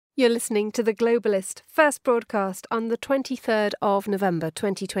You're listening to The Globalist, first broadcast on the 23rd of November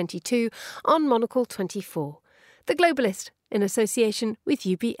 2022 on Monocle 24. The Globalist, in association with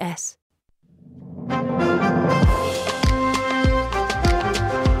UBS.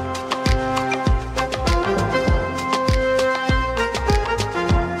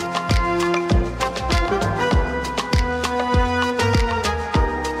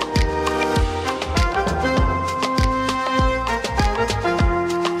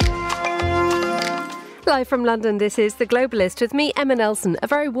 Live from London, this is The Globalist with me, Emma Nelson. A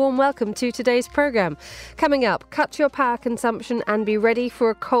very warm welcome to today's programme. Coming up, cut your power consumption and be ready for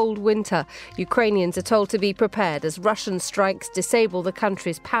a cold winter. Ukrainians are told to be prepared as Russian strikes disable the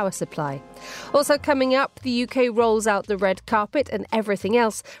country's power supply. Also coming up, the UK rolls out the red carpet and everything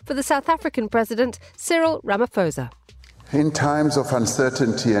else for the South African President, Cyril Ramaphosa. In times of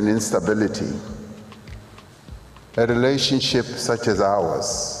uncertainty and instability, a relationship such as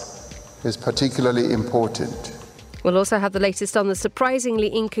ours is particularly important. We'll also have the latest on the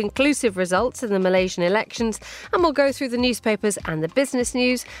surprisingly inconclusive results in the Malaysian elections, and we'll go through the newspapers and the business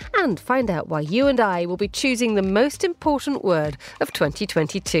news and find out why you and I will be choosing the most important word of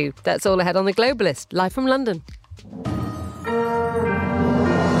 2022. That's all ahead on The Globalist, live from London.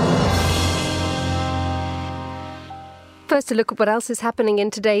 First, a look at what else is happening in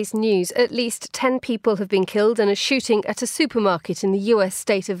today's news. At least 10 people have been killed in a shooting at a supermarket in the US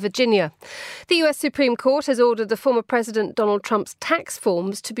state of Virginia. The US Supreme Court has ordered the former President Donald Trump's tax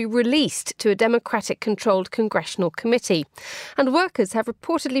forms to be released to a Democratic-controlled congressional committee. And workers have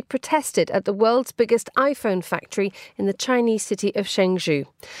reportedly protested at the world's biggest iPhone factory in the Chinese city of Chengdu.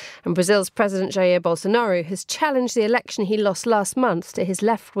 And Brazil's President Jair Bolsonaro has challenged the election he lost last month to his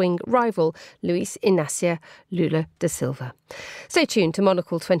left-wing rival, Luiz Inácio Lula da Silva. Stay tuned to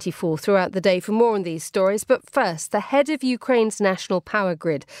Monocle 24 throughout the day for more on these stories. But first, the head of Ukraine's national power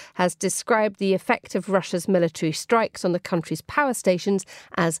grid has described the effect of Russia's military strikes on the country's power stations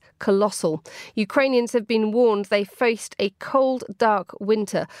as colossal. Ukrainians have been warned they faced a cold, dark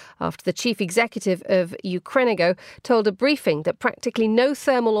winter after the chief executive of Ukrenergo told a briefing that practically no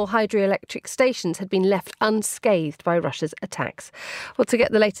thermal or hydroelectric stations had been left unscathed by Russia's attacks. Well, to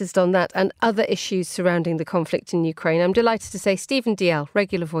get the latest on that and other issues surrounding the conflict in Ukraine, I'm delighted to say Stephen Dalziel,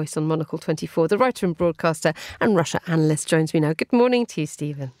 regular voice on Monocle 24, the writer and broadcaster and Russia analyst, joins me now. Good morning to you,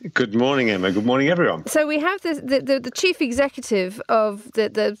 Stephen. Good morning, Emma. Good morning, everyone. So we have the chief executive of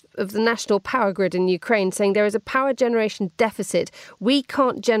the national power grid in Ukraine saying there is a power generation deficit. We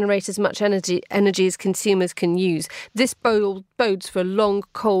can't generate as much energy as consumers can use. This bodes for a long,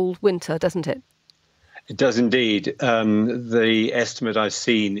 cold winter, doesn't it? It does indeed. The estimate I've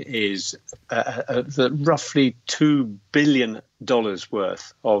seen is that roughly $2 billion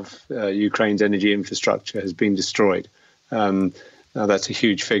worth of Ukraine's energy infrastructure has been destroyed. Now, that's a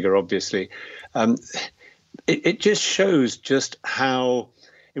huge figure, obviously. It just shows just how,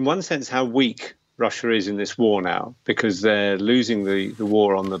 in one sense, how weak Russia is in this war now, because they're losing the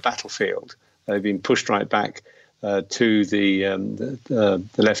war on the battlefield. They've been pushed right back to the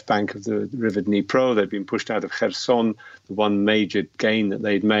left bank of the river Dnipro. They've been pushed out of Kherson, the one major gain that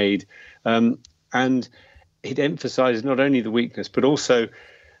they'd made. And it emphasizes not only the weakness, but also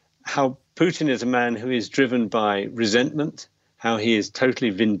how Putin is a man who is driven by resentment, how he is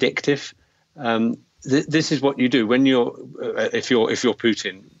totally vindictive. This is what you do when if you're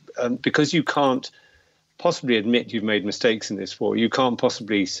Putin, because you can't possibly admit you've made mistakes in this war. You can't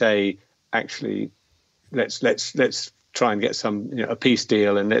possibly say, actually, let's try and get a peace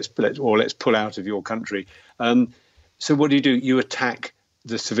deal and let's pull out of your country. So what do? You attack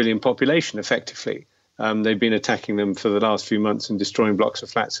the civilian population effectively. They've been attacking them for the last few months and destroying blocks of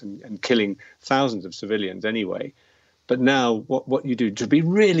flats and killing thousands of civilians anyway. But now what you do to be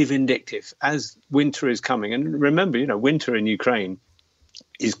really vindictive as winter is coming. And remember, winter in Ukraine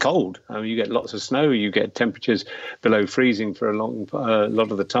is cold. You get lots of snow. You get temperatures below freezing for a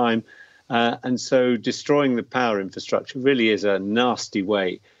lot of the time. And so destroying the power infrastructure really is a nasty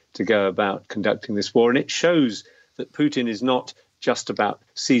way to go about conducting this war. And it shows that Putin is not just about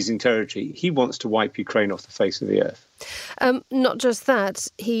seizing territory. He wants to wipe Ukraine off the face of the earth. Not just that.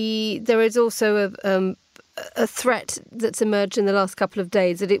 There is also a threat that's emerged in the last couple of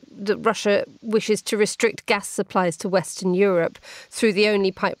days that Russia wishes to restrict gas supplies to Western Europe through the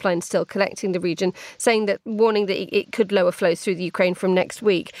only pipeline still connecting the region, warning that it could lower flows through the Ukraine from next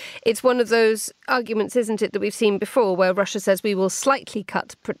week. It's one of those arguments, isn't it, that we've seen before, where Russia says we will slightly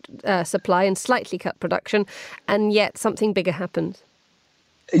cut supply and slightly cut production, and yet something bigger happens.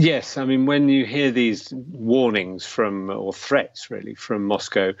 Yes, I mean, when you hear these warnings or threats really from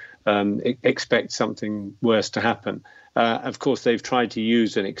Moscow, expect something worse to happen. Of course, they've tried to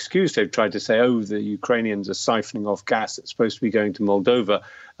use an excuse. They've tried to say, the Ukrainians are siphoning off gas that's supposed to be going to Moldova.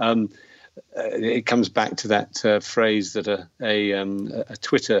 It comes back to that phrase that a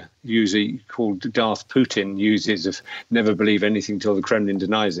Twitter user called Darth Putin uses of never believe anything till the Kremlin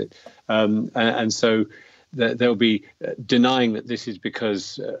denies it. And so they'll be denying that this is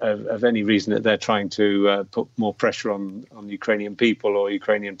because of any reason that they're trying to put more pressure on Ukrainian people or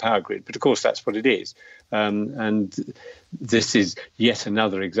Ukrainian power grid. But of course, that's what it is. And this is yet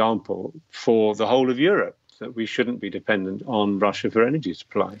another example for the whole of Europe that we shouldn't be dependent on Russia for energy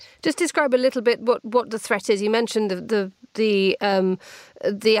supplies. Just describe a little bit what the threat is. You mentioned the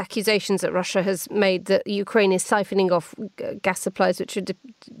accusations that Russia has made that Ukraine is siphoning off gas supplies which are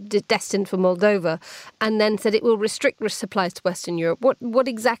destined for Moldova, and then said it will restrict supplies to Western Europe. What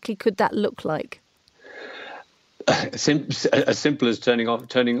exactly could that look like? As simple as turning off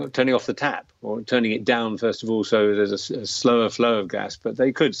the tap, or turning it down first of all, so there's a slower flow of gas. But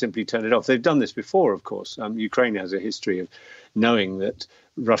they could simply turn it off. They've done this before, of course. Ukraine has a history of knowing that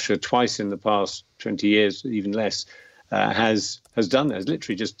Russia twice in the past 20 years, even less, has done that. Has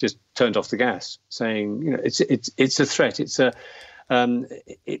literally just turned off the gas, saying it's a threat. It's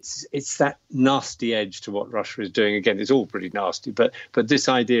that nasty edge to what Russia is doing. Again, it's all pretty nasty, but this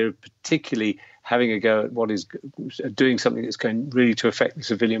idea of particularly having a go at what is doing something that's going really to affect the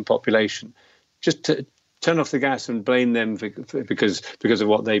civilian population, just to turn off the gas and blame them because of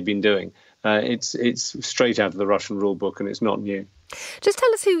what they've been doing. It's straight out of the Russian rule book, and it's not new. Just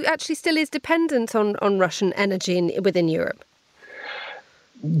tell us who actually still is dependent on Russian energy within Europe.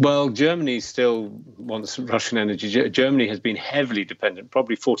 Well, Germany still wants Russian energy. Germany has been heavily dependent.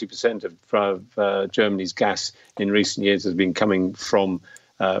 Probably 40% of Germany's gas in recent years has been coming from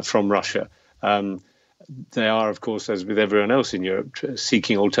Russia. They are, of course, as with everyone else in Europe,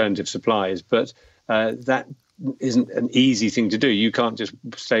 seeking alternative supplies. But that isn't an easy thing to do. You can't just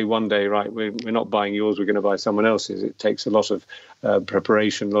say one day, right, we're not buying yours, we're going to buy someone else's. It takes a lot of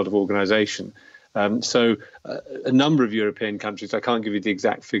preparation, a lot of organisation. So a number of European countries, I can't give you the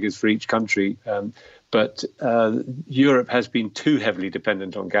exact figures for each country, but Europe has been too heavily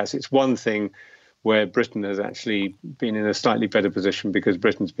dependent on gas. It's one thing where Britain has actually been in a slightly better position because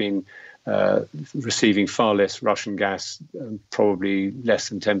Britain's been receiving far less Russian gas, probably less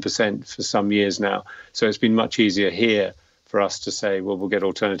than 10% for some years now. So it's been much easier here for us to say, well, we'll get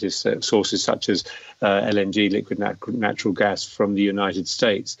alternative sources such as LNG, liquid natural gas from the United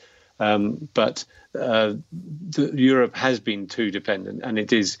States. But Europe has been too dependent, and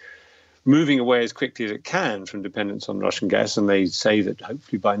it is moving away as quickly as it can from dependence on Russian gas. And they say that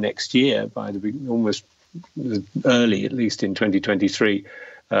hopefully by next year, almost early, at least in 2023,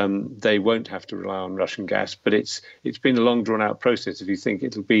 they won't have to rely on Russian gas. But it's been a long, drawn-out process. If you think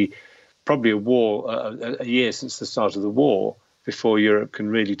it'll be probably a year since the start of the war before Europe can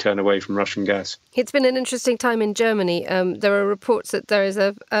really turn away from Russian gas. It's been an interesting time in Germany. There are reports that there is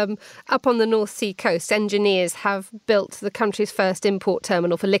up on the North Sea coast, engineers have built the country's first import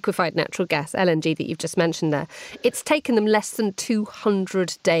terminal for liquefied natural gas, LNG, that you've just mentioned there. It's taken them less than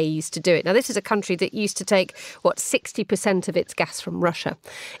 200 days to do it. Now, this is a country that used to take, 60% of its gas from Russia.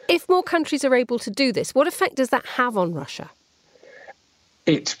 If more countries are able to do this, what effect does that have on Russia?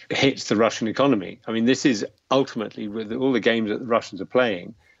 It hits the Russian economy. I mean, this is ultimately with all the games that the Russians are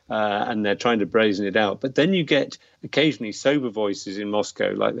playing, and they're trying to brazen it out. But then you get occasionally sober voices in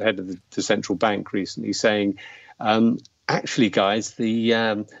Moscow, like the head of the central bank recently, saying, actually, guys,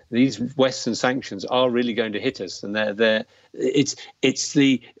 these Western sanctions are really going to hit us. And it's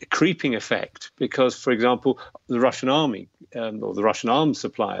the creeping effect because, for example, the Russian army or the Russian arms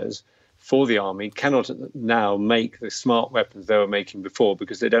suppliers for the army cannot now make the smart weapons they were making before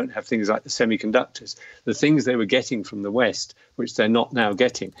because they don't have things like the semiconductors, the things they were getting from the West, which they're not now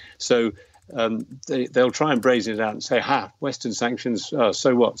getting. So they'll try and brazen it out and say, Western sanctions,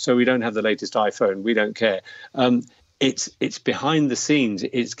 so what? So we don't have the latest iPhone, we don't care. It's behind the scenes.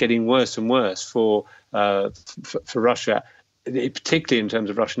 It's getting worse and worse for Russia, particularly in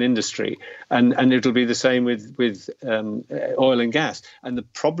terms of Russian industry, and it'll be the same with oil and gas. And the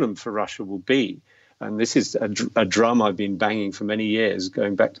problem for Russia will be, and this is a drum I've been banging for many years,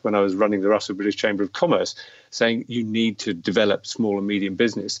 going back to when I was running the Russell-British Chamber of Commerce, saying you need to develop small and medium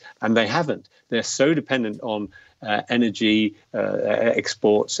business, and they haven't. They're so dependent on energy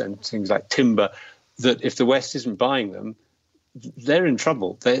exports and things like timber that if the West isn't buying them, they're in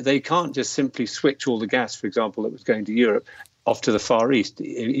trouble. They can't just simply switch all the gas, for example, that was going to Europe off to the Far East,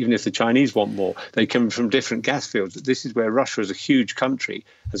 even if the Chinese want more. They come from different gas fields. This is where Russia, as a huge country,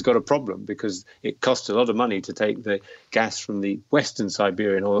 has got a problem because it costs a lot of money to take the gas from the Western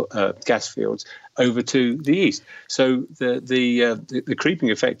Siberian oil, gas fields over to the east. So the creeping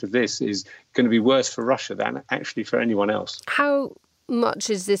effect of this is going to be worse for Russia than actually for anyone else. How much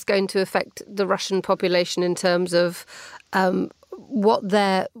is this going to affect the Russian population in terms of what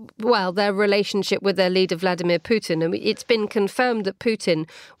their relationship with their leader Vladimir Putin? I mean, it's been confirmed that Putin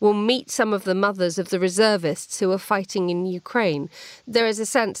will meet some of the mothers of the reservists who are fighting in Ukraine. There is a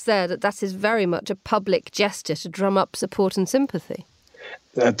sense there that is very much a public gesture to drum up support and sympathy.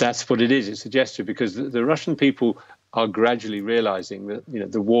 That's what it is. It's a gesture because the Russian people are gradually realizing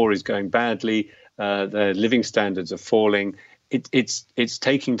that the war is going badly. Their living standards are falling. It's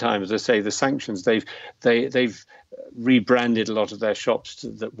taking time. As I say, the sanctions, they've rebranded a lot of their shops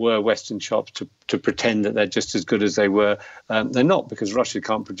that were Western shops to pretend that they're just as good as they were. They're not, because Russia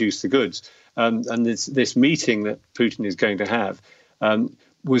can't produce the goods. And this meeting that Putin is going to have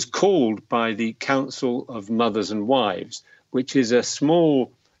was called by the Council of Mothers and Wives, which is a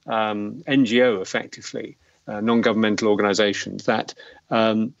small NGO, effectively, non-governmental organisation that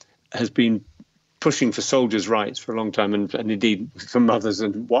has been pushing for soldiers' rights for a long time, and indeed for mothers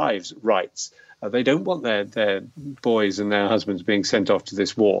and wives' rights. They don't want their boys and their husbands being sent off to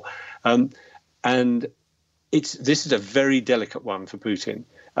this war. And this is a very delicate one for Putin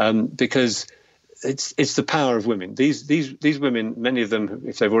because it's the power of women. These women, many of them,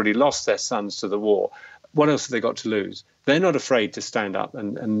 if they've already lost their sons to the war, what else have they got to lose? They're not afraid to stand up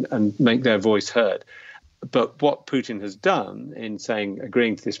and make their voice heard. But what Putin has done in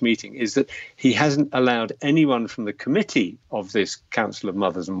agreeing to this meeting is that he hasn't allowed anyone from the committee of this Council of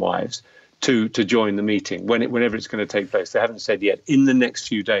Mothers and Wives to join the meeting whenever it's going to take place. They haven't said yet. In the next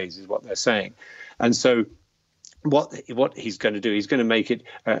few days is what they're saying. And so what he's going to do, he's going to make it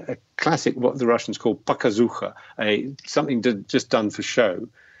a classic, what the Russians call pokazukha, something just done for show.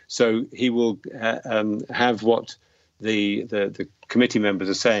 So he will have what the committee members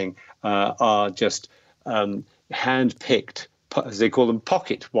are saying are just hand-picked, as they call them,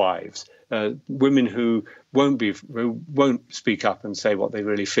 pocket wives, women who won't speak up and say what they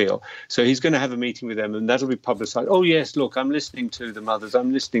really feel. So he's going to have a meeting with them, and that'll be publicised. Oh yes, look, I'm listening to the mothers.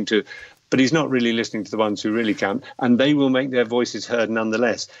 But he's not really listening to the ones who really count, and they will make their voices heard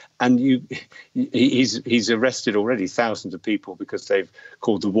nonetheless. And he's arrested already thousands of people because they've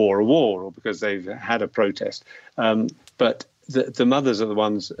called the war a war or because they've had a protest. But the mothers are the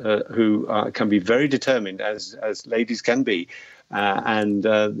ones who can be very determined, as ladies can be, and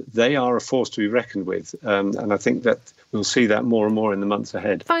they are a force to be reckoned with. And I think that we'll see that more and more in the months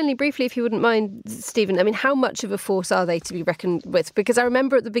ahead. Finally, briefly, if you wouldn't mind, Stephen, I mean, how much of a force are they to be reckoned with? Because I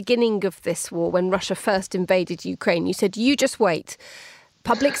remember at the beginning of this war, when Russia first invaded Ukraine, you said, you just wait.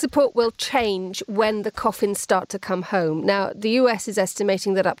 Public support will change when the coffins start to come home. Now, the US is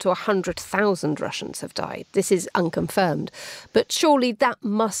estimating that up to 100,000 Russians have died. This is unconfirmed. But surely that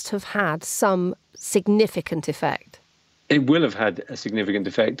must have had some significant effect. It will have had a significant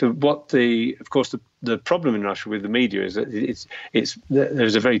effect. Of course, the problem in Russia with the media is that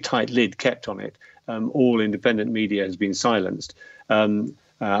there's a very tight lid kept on it. All independent media has been silenced.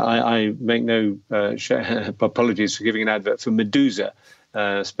 I make no apologies for giving an advert for Meduza,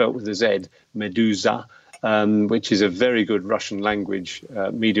 spelt with a Z, Meduza, which is a very good Russian language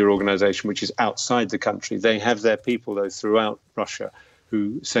media organisation which is outside the country. They have their people, though, throughout Russia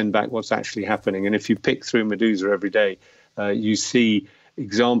who send back what's actually happening. And if you pick through Meduza every day, you see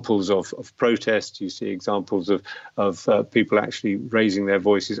examples of protest, you see examples of people actually raising their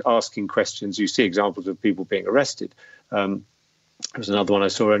voices, asking questions, you see examples of people being arrested. There was another one I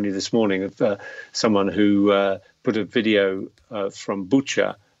saw only this morning of someone who put a video from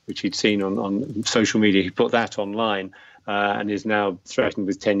Bucha, which he'd seen on social media. He put that online and is now threatened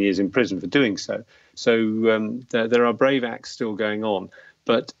with 10 years in prison for doing so. So there are brave acts still going on.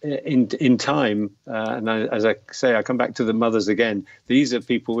 But in time, and as I say, I come back to the mothers again. These are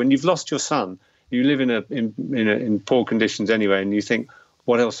people, when you've lost your son, you live in poor conditions anyway, and you think,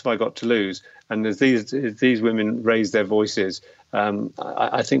 what else have I got to lose? And as these women raise their voices,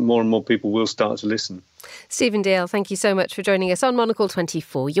 I think more and more people will start to listen. Stephen Dalziel, thank you so much for joining us on Monocle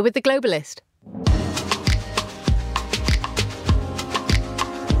 24. You're with The Globalist.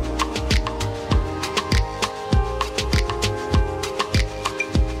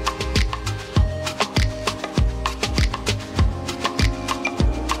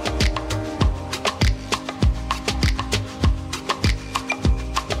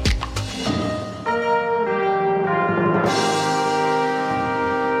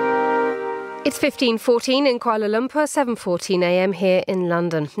 It's It's 15:14 in Kuala Lumpur, 7:14 a.m. here in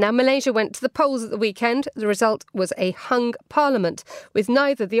London. Now, Malaysia went to the polls at the weekend. The result was a hung parliament, with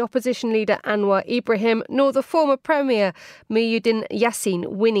neither the opposition leader Anwar Ibrahim nor the former Premier Muhyiddin Yassin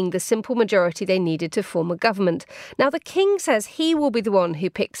winning the simple majority they needed to form a government. Now, the King says he will be the one who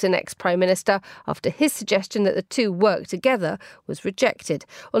picks the next Prime Minister after his suggestion that the two work together was rejected.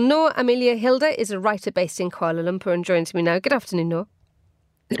 Well, Noor Amelia Hilda is a writer based in Kuala Lumpur and joins me now. Good afternoon, Noor.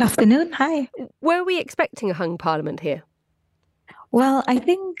 Good afternoon. Hi. Were we expecting a hung parliament here? Well, I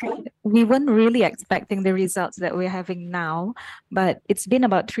think we weren't really expecting the results that we're having now, but it's been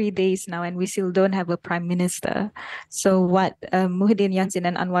about 3 days now and we still don't have a prime minister. So what Muhyiddin Yassin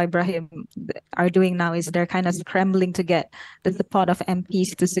and Anwar Ibrahim are doing now is they're kind of scrambling to get the support of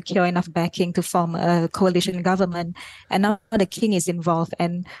MPs to secure enough backing to form a coalition government. And now the King is involved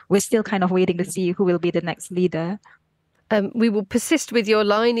and we're still kind of waiting to see who will be the next leader. We will persist with your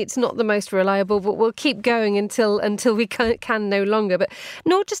line. It's not the most reliable, but we'll keep going until we can no longer. But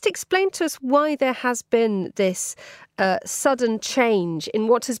Noor, just explain to us why there has been this sudden change in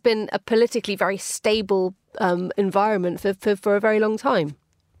what has been a politically very stable environment for a very long time.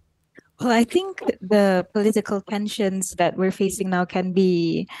 Well, I think the political tensions that we're facing now can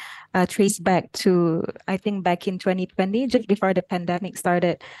be traced back to, I think, back in 2020, just before the pandemic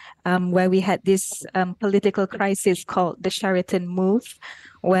started, where we had this political crisis called the Sheraton Move,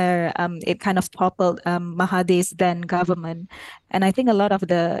 where it kind of toppled Mahathir's then government. And I think a lot of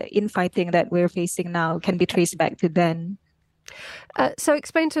the infighting that we're facing now can be traced back to then. So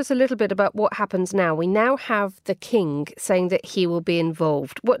explain to us a little bit about what happens now. We now have the King saying that he will be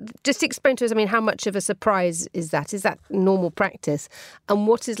involved. Just explain to us, how much of a surprise is that? Is that normal practice? And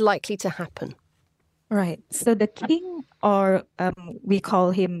what is likely to happen? Right. So the King, or we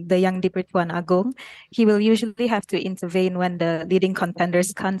call him the Yang di-Pertuan Agong, he will usually have to intervene when the leading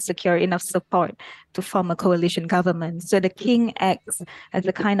contenders can't secure enough support to form a coalition government. So the King acts as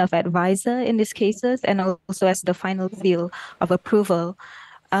a kind of advisor in these cases and also as the final seal of approval.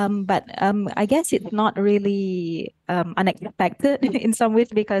 But I guess it's not really unexpected in some ways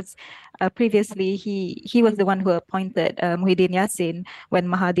because previously he was the one who appointed Muhyiddin Yassin when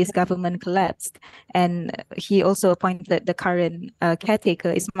Mahathir's government collapsed. And he also appointed the current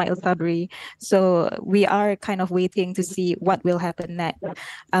caretaker, Ismail Sabri. So we are kind of waiting to see what will happen next.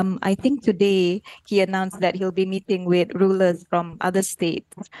 I think today he announced that he'll be meeting with rulers from other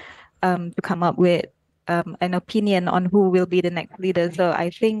states to come up with an opinion on who will be the next leader. So I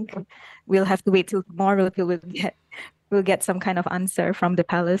think we'll have to wait till tomorrow till we'll get some kind of answer from the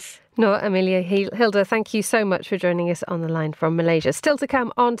palace. No, Amelia Hilda, thank you so much for joining us on the line from Malaysia. Still to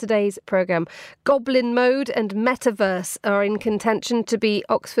come on today's programme, Goblin Mode and Metaverse are in contention to be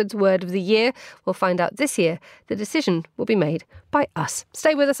Oxford's Word of the Year. We'll find out this year. The decision will be made by us.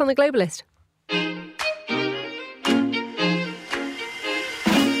 Stay with us on The Globalist.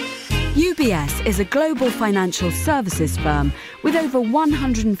 UBS is a global financial services firm with over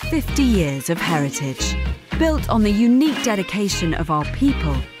 150 years of heritage. Built on the unique dedication of our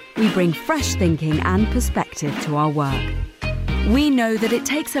people, we bring fresh thinking and perspective to our work. We know that it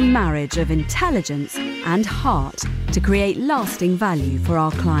takes a marriage of intelligence and heart to create lasting value for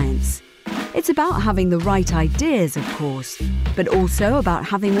our clients. It's about having the right ideas, of course, but also about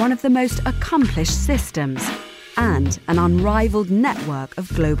having one of the most accomplished systems and an unrivaled network of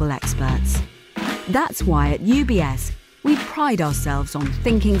global experts. That's why at UBS, we pride ourselves on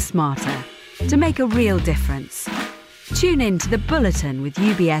thinking smarter to make a real difference. Tune in to The Bulletin with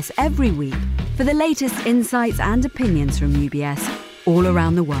UBS every week for the latest insights and opinions from UBS all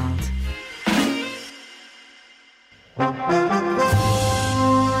around the world.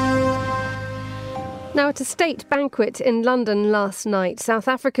 Now, at a state banquet in London last night, South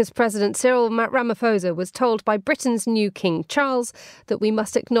Africa's President Cyril Ramaphosa was told by Britain's new King Charles that we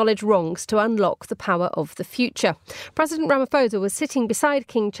must acknowledge wrongs to unlock the power of the future. President Ramaphosa was sitting beside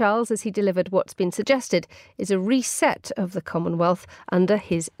King Charles as he delivered what's been suggested is a reset of the Commonwealth under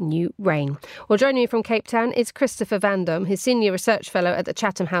his new reign. Well, joining me from Cape Town is Christopher Van Dam, his Senior Research Fellow at the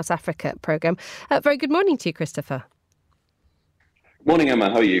Chatham House Africa programme. Very good morning to you, Christopher. Morning, Emma.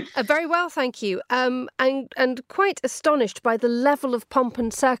 How are you? Very well, thank you. And quite astonished by the level of pomp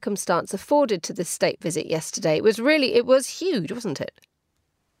and circumstance afforded to this state visit yesterday. It was huge, wasn't it?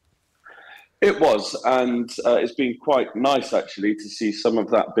 It was, and it's been quite nice, actually, to see some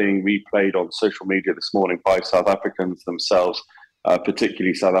of that being replayed on social media this morning by South Africans themselves,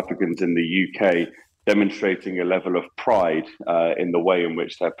 particularly South Africans in the UK, demonstrating a level of pride in the way in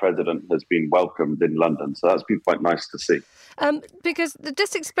which their president has been welcomed in London. So that's been quite nice to see. Because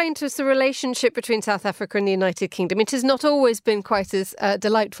just explain to us the relationship between South Africa and the United Kingdom. It has not always been quite as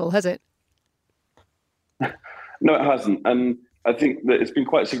delightful, has it? No, it hasn't. And I think that it's been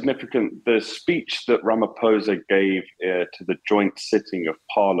quite significant. The speech that Ramaphosa gave to the joint sitting of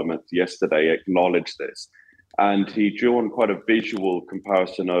Parliament yesterday acknowledged this. And he drew on quite a visual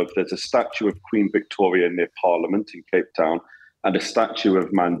comparison of there's a statue of Queen Victoria near Parliament in Cape Town and a statue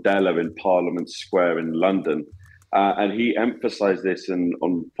of Mandela in Parliament Square in London. And he emphasized this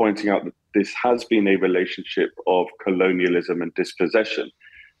on pointing out that this has been a relationship of colonialism and dispossession.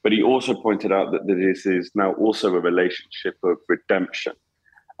 But he also pointed out that this is now also a relationship of redemption.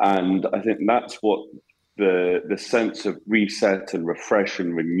 And I think that's what the sense of reset and refresh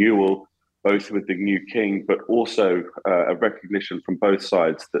and renewal, both with the new king, but also a recognition from both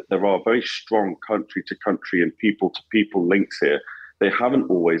sides that there are very strong country-to-country and people-to-people links here. They haven't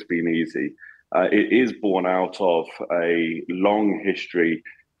always been easy. It is born out of a long history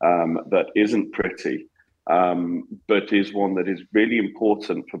that isn't pretty, but is one that is really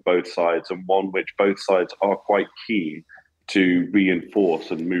important for both sides and one which both sides are quite keen to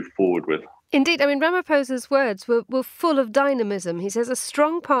reinforce and move forward with. Indeed, I mean, Ramaphosa's words were full of dynamism. He says a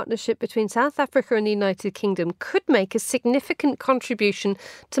strong partnership between South Africa and the United Kingdom could make a significant contribution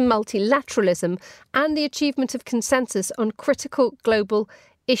to multilateralism and the achievement of consensus on critical global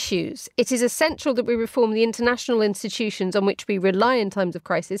issues. It is essential that we reform the international institutions on which we rely in times of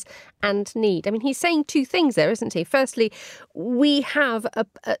crisis and need. I mean, he's saying two things there, isn't he? Firstly, we have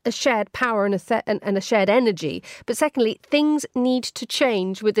a shared power and a shared energy. But secondly, things need to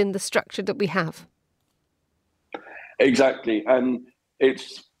change within the structure that we have. Exactly. And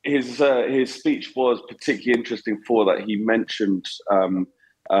it's his speech was particularly interesting for that. He mentioned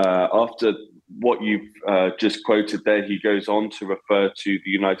after what you've just quoted there, he goes on to refer to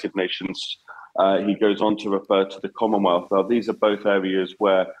the United Nations. He goes on to refer to the Commonwealth. Now, these are both areas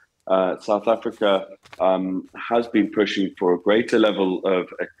where South Africa has been pushing for a greater level of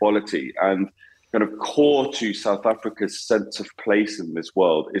equality. And kind of core to South Africa's sense of place in this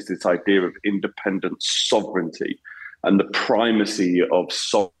world is this idea of independent sovereignty and the primacy of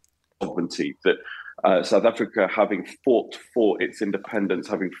sovereignty that South Africa, having fought for its independence,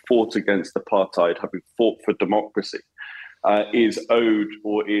 having fought against apartheid, having fought for democracy, is owed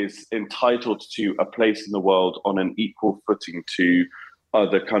or is entitled to a place in the world on an equal footing to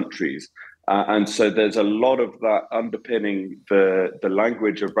other countries. And so there's a lot of that underpinning the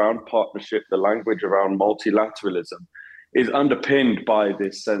language around partnership, the language around multilateralism is underpinned by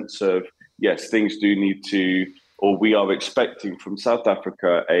this sense of, yes, things do need to, or we are expecting from South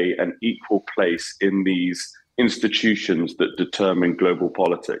Africa an equal place in these institutions that determine global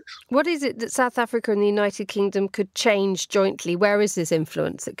politics. What is it that South Africa and the United Kingdom could change jointly? Where is this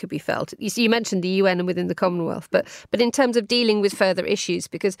influence that could be felt? You mentioned the UN and within the Commonwealth, but in terms of dealing with further issues,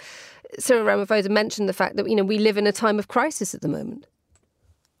 because Cyril Ramaphosa mentioned the fact that we live in a time of crisis at the moment.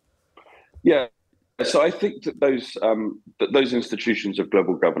 Yeah. So I think that those institutions of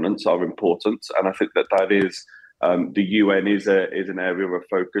global governance are important, and I think that is. The UN is an area of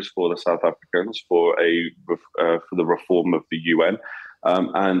focus for the South Africans for the reform of the UN,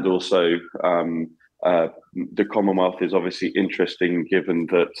 and also the Commonwealth is obviously interesting given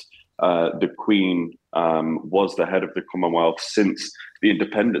that the Queen was the head of the Commonwealth since the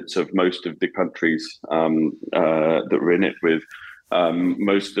independence of most of the countries that were in it, with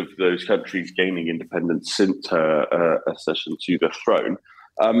most of those countries gaining independence since her accession to the throne.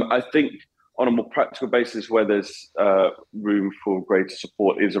 I think on a more practical basis, where there's room for greater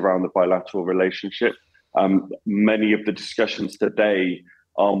support is around the bilateral relationship. Many of the discussions today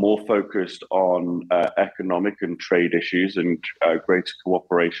are more focused on economic and trade issues and greater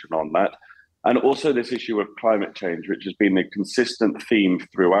cooperation on that. And also this issue of climate change, which has been a consistent theme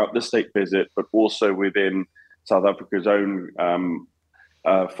throughout the state visit, but also within South Africa's own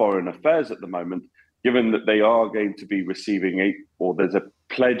foreign affairs at the moment, given that they are going to be receiving there's a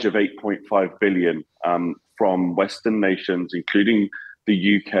pledge of 8.5 billion from Western nations, including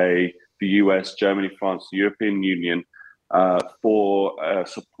the UK, the US, Germany, France, the European Union, for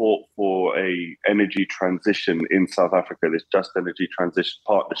support for a energy transition in South Africa, this Just Energy Transition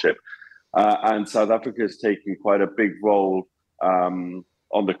Partnership. And South Africa is taking quite a big role on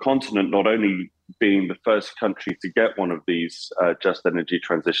the continent, not only being the first country to get one of these Just Energy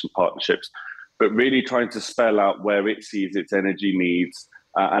Transition Partnerships, but really trying to spell out where it sees its energy needs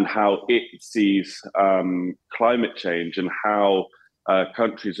and how it sees climate change and how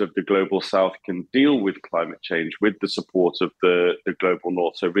countries of the global south can deal with climate change with the support of the global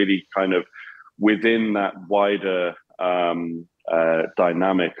north. So really kind of within that wider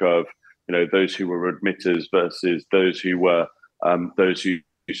dynamic of those who were emitters versus those who were those who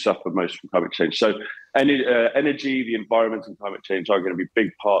suffer most from climate change. So energy, the environment and climate change are going to be big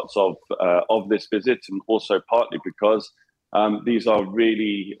parts of this visit, and also partly because these are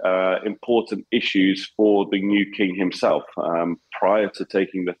really important issues for the new king himself. Prior to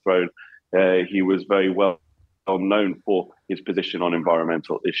taking the throne, he was very well known for his position on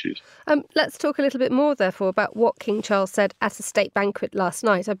environmental issues. Let's talk a little bit more, therefore, about what King Charles said at a state banquet last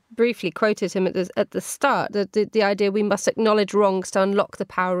night. I briefly quoted him at the start, the idea we must acknowledge wrongs to unlock the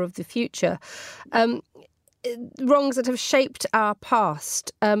power of the future. Wrongs that have shaped our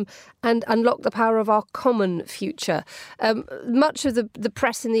past and unlock the power of our common future. Much of the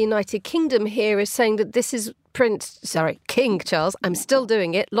press in the United Kingdom here is saying that this is King Charles. I'm still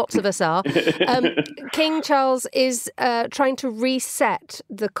doing it. Lots of us are. King Charles is trying to reset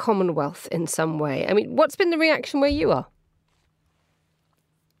the Commonwealth in some way. I mean, what's been the reaction where you are?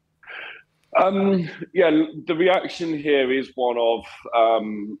 The reaction here is one of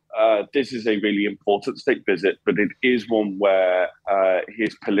this is a really important state visit, but it is one where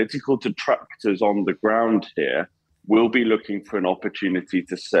his political detractors on the ground here will be looking for an opportunity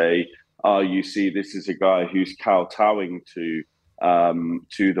to say, you see, this is a guy who's kowtowing to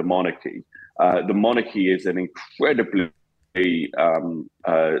the monarchy. The monarchy is an incredibly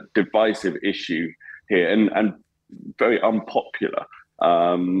divisive issue here and very unpopular.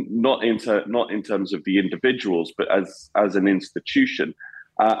 Not in terms of the individuals, but as an institution.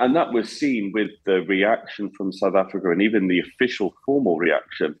 And that was seen with the reaction from South Africa, and even the official formal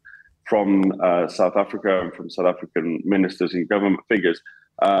reaction from South Africa and from South African ministers and government figures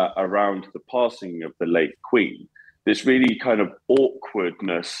around the passing of the late Queen. This really kind of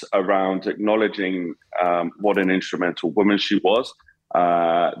awkwardness around acknowledging what an instrumental woman she was,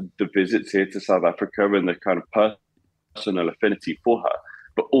 the visits here to South Africa and the kind of personal affinity for her,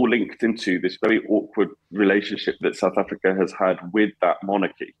 but all linked into this very awkward relationship that South Africa has had with that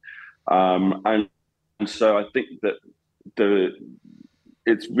monarchy. And so I think that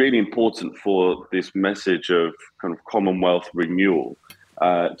it's really important for this message of kind of Commonwealth renewal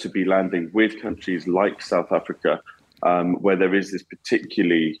to be landing with countries like South Africa, where there is this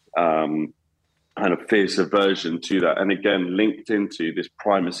particularly kind of fierce aversion to that. And again, linked into this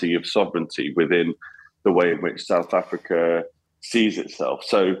primacy of sovereignty within the way in which South Africa sees itself.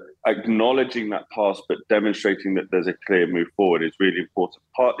 So acknowledging that past, but demonstrating that there's a clear move forward is really important,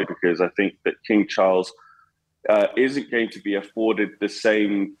 partly because I think that King Charles isn't going to be afforded the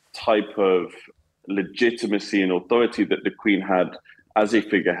same type of legitimacy and authority that the Queen had as a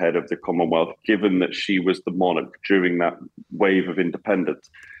figurehead of the Commonwealth, given that she was the monarch during that wave of independence.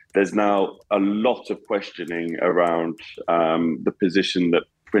 There's now a lot of questioning around the position that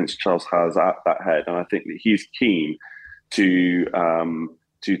Prince Charles has at that head, and I think that he's keen to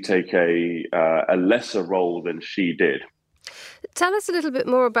take a lesser role than she did. Tell us a little bit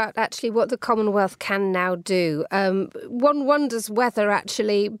more about actually what the Commonwealth can now do. One wonders whether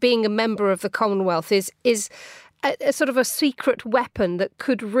actually being a member of the Commonwealth is a sort of a secret weapon that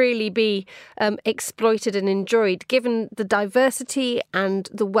could really be exploited and enjoyed, given the diversity and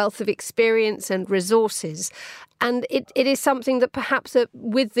the wealth of experience and resources. And it is something that perhaps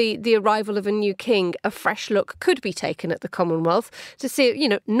with the arrival of a new king, a fresh look could be taken at the Commonwealth to see,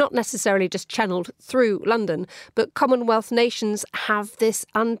 not necessarily just channeled through London, but Commonwealth nations have this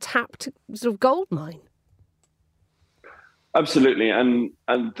untapped sort of gold mine. Absolutely, and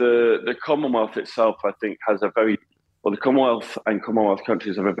the Commonwealth itself, I think, the Commonwealth and Commonwealth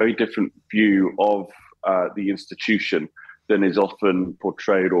countries have a very different view of the institution than is often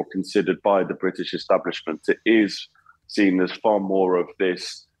portrayed or considered by the British establishment. It is seen as far more of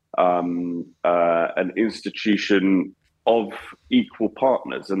this an institution of equal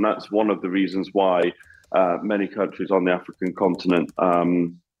partners, and that's one of the reasons why many countries on the African continent are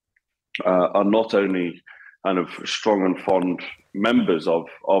not only kind of strong and fond members of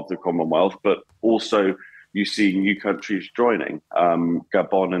the Commonwealth, but also you see new countries joining,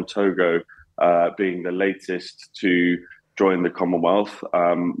 Gabon and Togo being the latest to join the Commonwealth.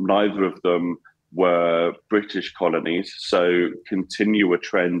 Neither of them were British colonies, so continue a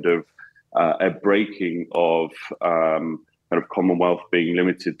trend of a breaking of kind of Commonwealth being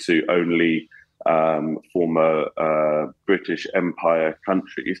limited to only former British Empire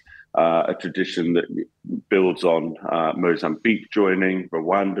countries, a tradition that builds on Mozambique joining,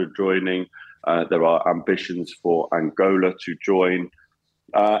 Rwanda joining. There are ambitions for Angola to join.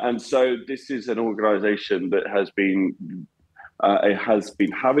 And so this is an organization that has been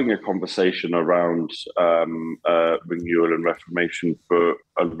having a conversation around renewal and reformation for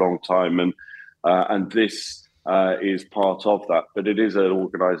a long time. And this is part of that. But it is an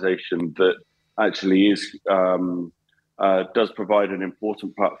organization that actually is does provide an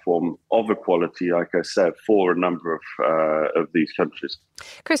important platform of equality, like I said, for a number of these countries.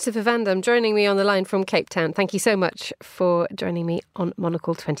 Christopher Van Dam joining me on the line from Cape Town. Thank you so much for joining me on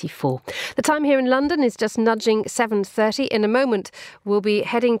Monocle 24. The time here in London is just nudging 7:30. In a moment, we'll be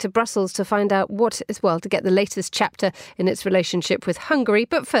heading to Brussels to find out to get the latest chapter in its relationship with Hungary.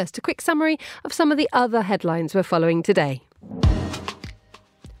 But first, a quick summary of some of the other headlines we're following today.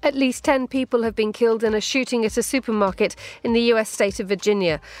 At least 10 people have been killed in a shooting at a supermarket in the US state of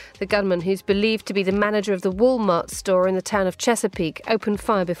Virginia. The gunman, who's believed to be the manager of the Walmart store in the town of Chesapeake, opened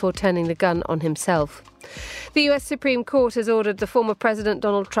fire before turning the gun on himself. The US Supreme Court has ordered the former President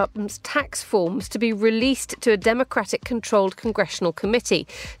Donald Trump's tax forms to be released to a Democratic-controlled congressional committee.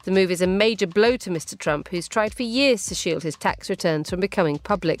 The move is a major blow to Mr. Trump, who's tried for years to shield his tax returns from becoming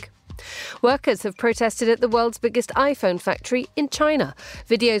public. Workers have protested at the world's biggest iPhone factory in China.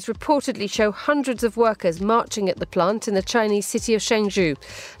 Videos reportedly show hundreds of workers marching at the plant in the Chinese city of Chengdu.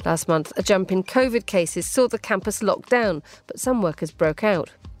 Last month, a jump in COVID cases saw the campus locked down, but some workers broke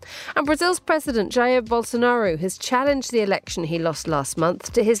out. And Brazil's President Jair Bolsonaro has challenged the election he lost last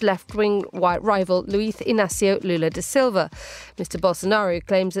month to his left-wing rival Luiz Inácio Lula da Silva. Mr. Bolsonaro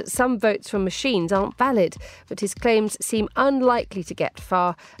claims that some votes from machines aren't valid, but his claims seem unlikely to get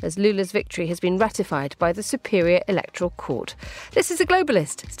far as Lula's victory has been ratified by the Superior Electoral Court. This is The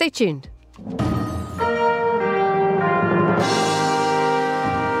Globalist. Stay tuned.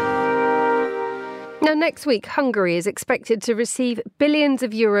 Now, next week, Hungary is expected to receive billions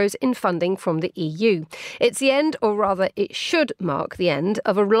of euros in funding from the EU. It's the end, or rather it should mark the end,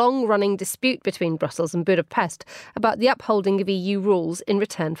 of a long-running dispute between Brussels and Budapest about the upholding of EU rules in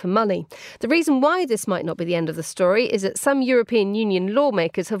return for money. The reason why this might not be the end of the story is that some European Union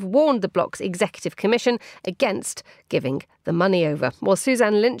lawmakers have warned the bloc's Executive Commission against giving the money over. Well,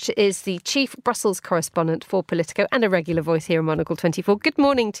 Suzanne Lynch is the chief Brussels correspondent for Politico and a regular voice here on Monocle 24. Good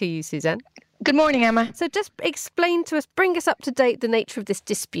morning to you, Suzanne. Good morning, Emma. So just explain to us, bring us up to date, the nature of this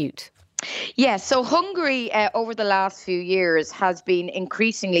dispute. Yes, so Hungary over the last few years has been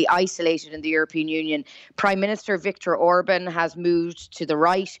increasingly isolated in the European Union. Prime Minister Viktor Orban has moved to the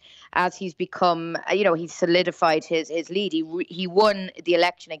right as he's become, he's solidified his lead. He won the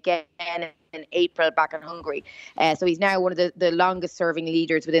election again in April back in Hungary. So he's now one of the longest serving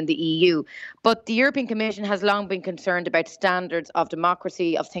leaders within the EU. But the European Commission has long been concerned about standards of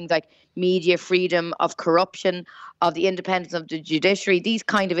democracy, of things like media freedom, of corruption, of the independence of the judiciary, these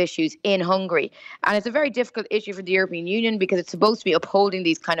kind of issues in Hungary. And it's a very difficult issue for the European Union because it's supposed to be upholding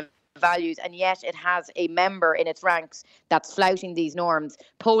these kind of values, and yet it has a member in its ranks that's flouting these norms.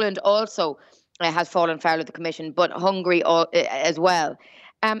 Poland also has fallen foul of the Commission, but Hungary as well.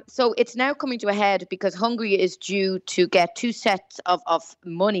 So it's now coming to a head because Hungary is due to get two sets of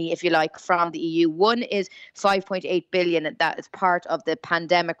money, if you like, from the EU. One is 5.8 billion. That is part of the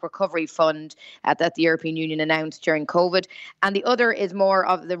pandemic recovery fund that the European Union announced during COVID. And the other is more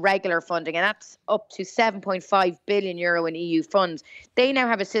of the regular funding, and that's up to 7.5 billion euro in EU funds. They now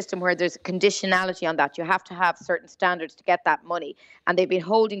have a system where there's conditionality on that. You have to have certain standards to get that money. And they've been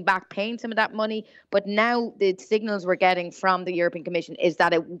holding back paying some of that money. But now the signals we're getting from the European Commission is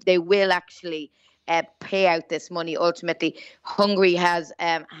that they will actually pay out this money ultimately. Hungary has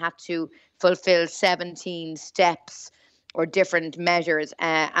had to fulfill 17 steps or different measures,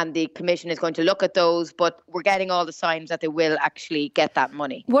 and the Commission is going to look at those, but we're getting all the signs that they will actually get that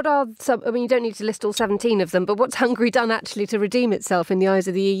money. What are some, you don't need to list all 17 of them, but what's Hungary done actually to redeem itself in the eyes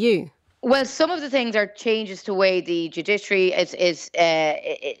of the EU? Well, some of the things are changes to the way the judiciary is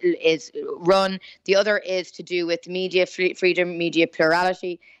run. The other is to do with media freedom, media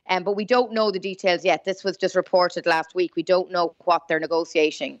plurality. But we don't know the details yet. This was just reported last week. We don't know what they're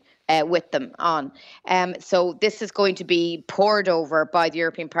negotiating with them on. So this is going to be pored over by the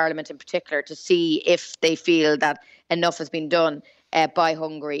European Parliament in particular to see if they feel that enough has been done by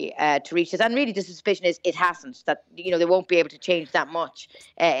Hungary to reach this. And really the suspicion is it hasn't, that they won't be able to change that much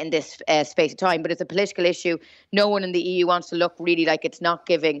in this space of time. But it's a political issue. No one in the EU wants to look really like it's not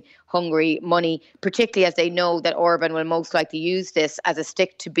giving Hungary money, particularly as they know that Orban will most likely use this as a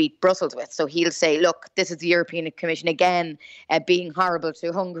stick to beat Brussels with. So he'll say, look, this is the European Commission again being horrible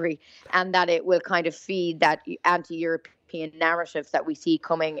to Hungary, and that it will kind of feed that anti-European narratives that we see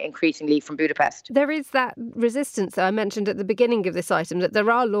coming increasingly from Budapest. There is that resistance that I mentioned at the beginning of this item, that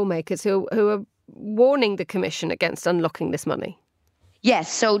there are lawmakers who are warning the Commission against unlocking this money.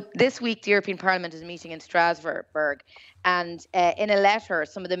 Yes, so this week the European Parliament is meeting in Strasbourg, and in a letter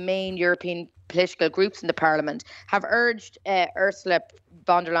some of the main European political groups in the Parliament have urged Ursula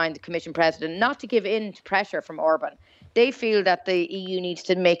von der Leyen, the Commission President, not to give in to pressure from Orban. They feel that the EU needs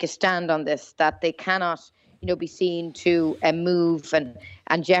to make a stand on this, that they cannot be seen to move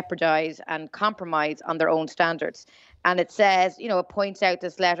and jeopardize and compromise on their own standards. And it says, it points out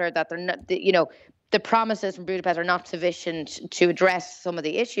this letter that they're not, the promises from Budapest are not sufficient to address some of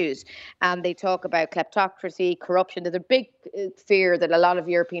the issues. And they talk about kleptocracy, corruption. There's a big fear that a lot of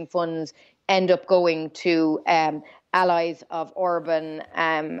European funds end up going to allies of Orban,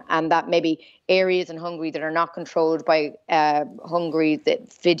 and that maybe areas in Hungary that are not controlled by Hungary, the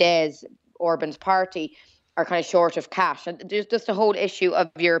Fidesz, Orban's party, are kind of short of cash. And there's just a whole issue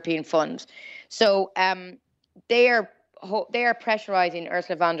of European funds. So they are pressurising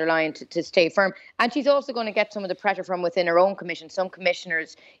Ursula von der Leyen to stay firm. And she's also going to get some of the pressure from within her own commission. Some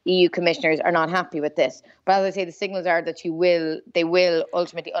commissioners, EU commissioners, are not happy with this. But as I say, the signals are that they will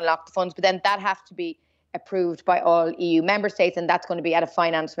ultimately unlock the funds. But then that has to be approved by all EU member states, and that's going to be at a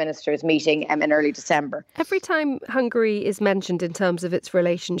finance ministers meeting in early December. Every time Hungary is mentioned in terms of its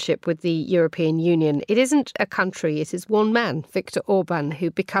relationship with the European Union, it isn't a country, it is one man, Viktor Orban,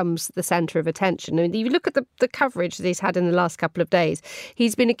 who becomes the centre of attention. I mean, you look at the coverage that he's had in the last couple of days.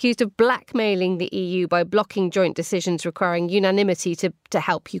 He's been accused of blackmailing the EU by blocking joint decisions requiring unanimity to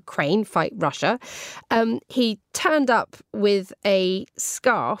help Ukraine fight Russia. He turned up with a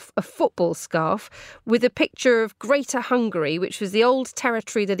scarf, a football scarf, with a picture of Greater Hungary, which was the old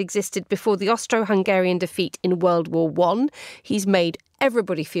territory that existed before the Austro-Hungarian defeat in World War I. He's made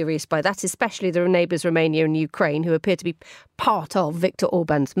everybody furious by that, especially the neighbours Romania and Ukraine, who appear to be part of Viktor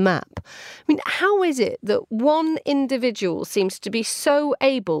Orban's map. I mean, how is it that one individual seems to be so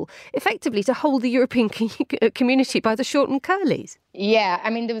able, effectively, to hold the European community by the short and curlies? Yeah, I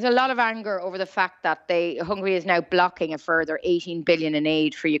mean, there was a lot of anger over the fact that Hungary is now blocking a further 18 billion in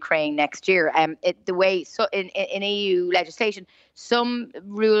aid for Ukraine next year. In EU legislation, some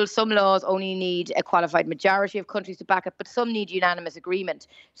rules, some laws only need a qualified majority of countries to back it, but some need unanimous agreement.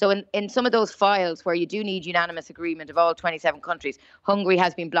 So in some of those files where you do need unanimous agreement of all 27 countries, Hungary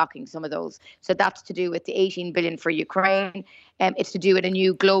has been blocking some of those. So that's to do with the 18 billion for Ukraine. It's to do with a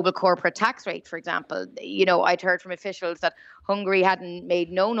new global corporate tax rate, for example. I'd heard from officials that Hungary hadn't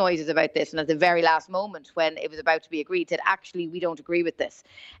made no noises about this, and at the very last moment when it was about to be agreed, said, actually, we don't agree with this.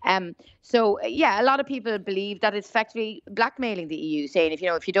 A lot of people believe that it's effectively blackmailing the EU, saying, if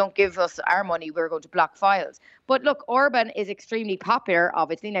you don't give us our money, we're going to block files. But look, Orban is extremely popular,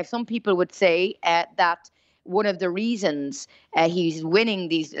 obviously. Now, some people would say that one of the reasons he's winning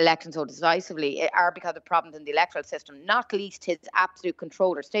these elections so decisively are because of problems in the electoral system, not least his absolute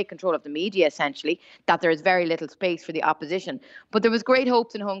control or state control of the media, essentially, that there is very little space for the opposition. But there was great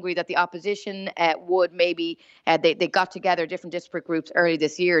hopes in Hungary that the opposition would maybe, they got together different disparate groups early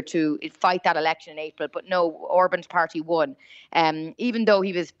this year to fight that election in April. But no, Orban's party won. Even though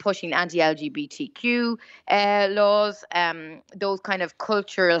he was pushing anti-LGBTQ laws, those kind of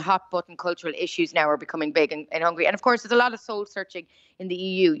hot button cultural issues now are becoming big in Hungary. And of course, there's a lot of soul searching in the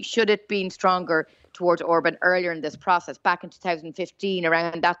EU. Should it been stronger towards Orban earlier in this process, back in 2015,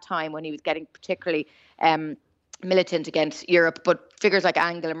 around that time when he was getting particularly militant against Europe, but figures like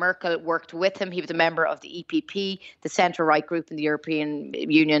Angela Merkel worked with him. He was a member of the EPP, the centre-right group in the European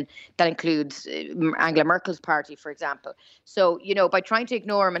Union that includes Angela Merkel's party, for example. So, by trying to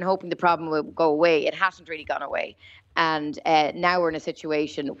ignore him and hoping the problem will go away, it hasn't really gone away. And now we're in a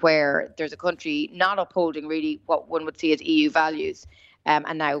situation where there's a country not upholding really what one would see as EU values,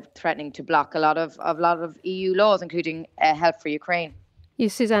 and now threatening to block a lot of EU laws, including help for Ukraine. You,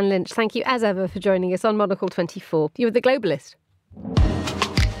 Suzanne Lynch, thank you as ever for joining us on Monocle 24. You were the Globalist.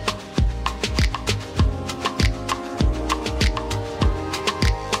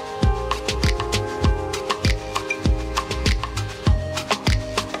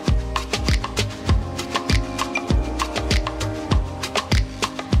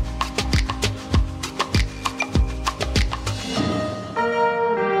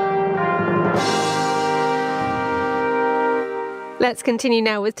 Let's continue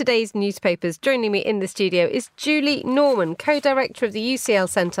now with today's newspapers. Joining me in the studio is Julie Norman, co-director of the UCL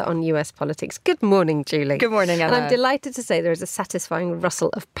Centre on US Politics. Good morning, Julie. Good morning, Emma. And I'm delighted to say there is a satisfying rustle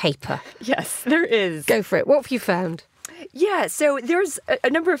of paper. Yes, there is. Go for it. What have you found? Yeah, so there's a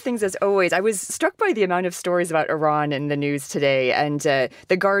number of things, as always. I was struck by the amount of stories about Iran in the news today, and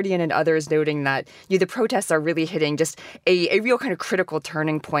The Guardian and others noting that the protests are really hitting just a real kind of critical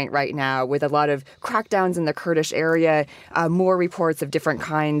turning point right now, with a lot of crackdowns in the Kurdish area, more reports of different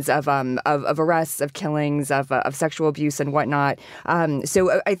kinds of arrests, of killings, of sexual abuse and whatnot.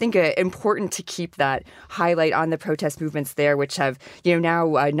 So I think important to keep that highlight on the protest movements there, which have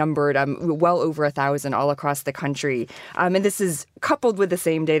now numbered well over 1,000 all across the country. And this is coupled with the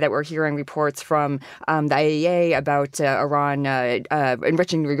same day that we're hearing reports from the IAEA about Iran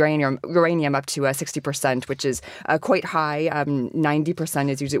enriching uranium up to 60%, which is quite high. 90%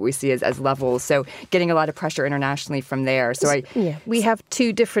 is usually what we see as levels. So getting a lot of pressure internationally from there. So we have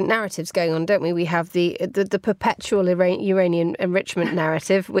two different narratives going on, don't we? We have the perpetual uranium enrichment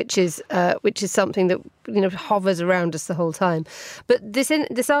narrative, which is something that hovers around us the whole time. But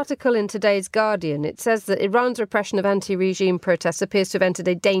this article in today's Guardian, it says that Iran's repression of anti-regime protests appears to have entered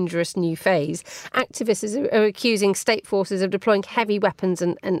a dangerous new phase. Activists are accusing state forces of deploying heavy weapons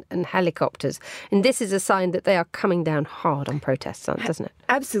and helicopters. And this is a sign that they are coming down hard on protests, doesn't it?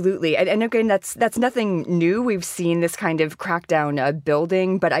 Absolutely. And again, that's nothing new. We've seen this kind of crackdown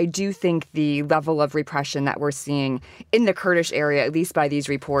building, but I do think the level of repression that we're seeing in the Kurdish area, at least by these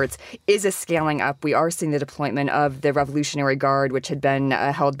reports, is a scaling up. We are seeing the deployment of the Revolutionary Guard, which had been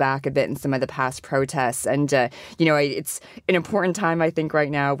held back a bit in some of the past protests. And, it's an important time, I think,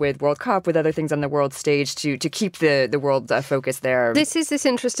 right now with World Cup, with other things on the world stage to keep the world focused there. This is this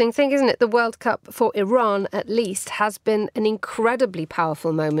interesting thing, isn't it? The World Cup, for Iran at least, has been an incredibly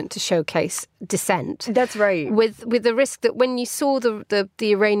powerful moment to showcase dissent. That's right. With the risk that when you saw the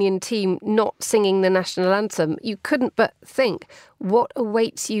Iranian team not singing the national anthem, you couldn't but think, what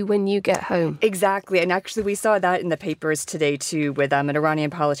awaits you when you get home? Exactly. And actually, we saw that in the papers today, too, with an Iranian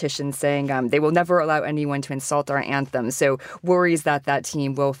politician saying they will never allow anyone to insult our anthem. So worries that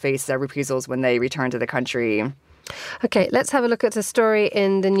team will face reprisals when they return to the country. OK, let's have a look at a story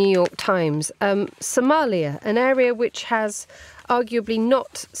in the New York Times. Somalia, an area which has arguably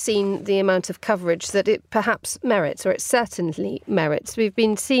not seen the amount of coverage that it perhaps merits, or it certainly merits. We've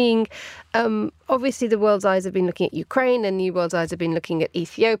been seeing, obviously the world's eyes have been looking at Ukraine, and the world's eyes have been looking at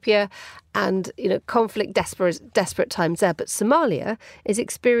Ethiopia, and conflict, desperate times there. But Somalia is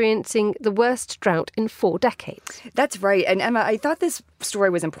experiencing the worst drought in 4 decades. That's right. And Emma, I thought this story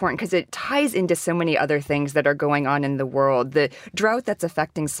was important because it ties into so many other things that are going on in the world. The drought that's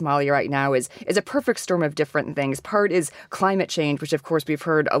affecting Somalia right now is a perfect storm of different things. Part is climate change, which of course we've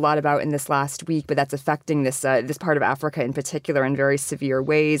heard a lot about in this last week, but that's affecting this part of Africa in particular in very severe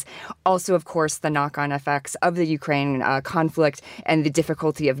ways. Also, of course, the knock-on effects of the Ukraine conflict and the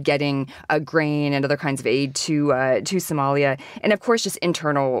difficulty of getting grain and other kinds of aid to Somalia. And of course, just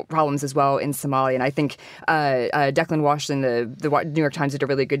internal problems as well in Somalia. And I think Declan Washington, the New York Times, did a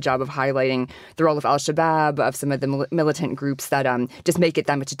really good job of highlighting the role of Al-Shabaab, of some of the militant groups that just make it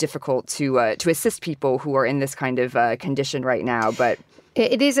that much difficult to assist people who are in this kind of condition right now. But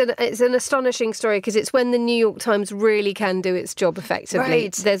it's an astonishing story because it's when the New York Times really can do its job effectively.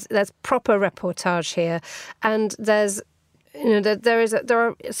 Right. There's proper reportage here, and there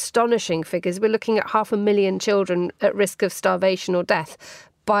are astonishing figures. We're looking at 500,000 children at risk of starvation or death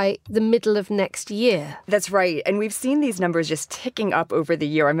by the middle of next year. That's right. And we've seen these numbers just ticking up over the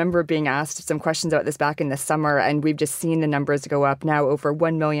year. I remember being asked some questions about this back in the summer, and we've just seen the numbers go up now. Over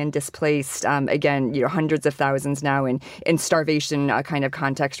 1 million displaced. Again, hundreds of thousands now in starvation kind of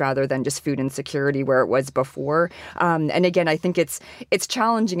context rather than just food insecurity where it was before. And again, I think it's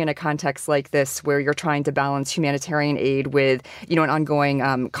challenging in a context like this where you're trying to balance humanitarian aid with an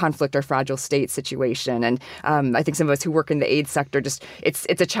ongoing conflict or fragile state situation. And I think some of us who work in the aid sector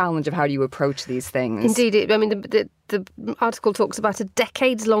it's a challenge of how do you approach these things. Indeed. The article talks about a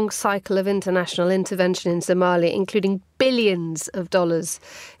decades-long cycle of international intervention in Somalia, including billions of dollars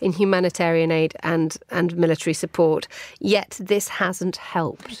in humanitarian aid and military support. Yet this hasn't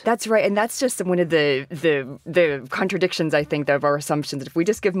helped. That's right. And that's just one of the contradictions, I think, of our assumptions that if we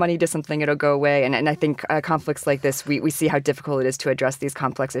just give money to something, it'll go away. And I think conflicts like this, we see how difficult it is to address these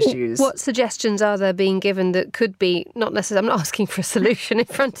complex issues. What suggestions are there being given that could be, not necessarily, I'm not asking for a solution in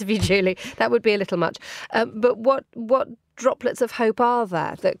front of you, Julie. That would be a little much. But what droplets of hope are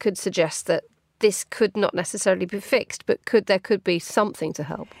there that could suggest that this could not necessarily be fixed, but there could be something to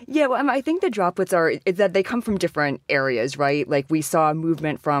help? Yeah, well, I think the droplets is that they come from different areas, right? Like we saw a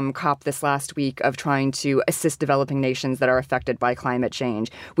movement from COP this last week of trying to assist developing nations that are affected by climate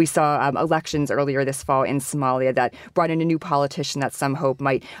change. We saw elections earlier this fall in Somalia that brought in a new politician that some hope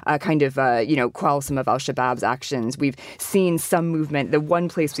might quell some of Al-Shabaab's actions. We've seen some movement. The one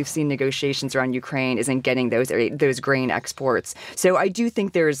place we've seen negotiations around Ukraine is in getting those grain exports. So I do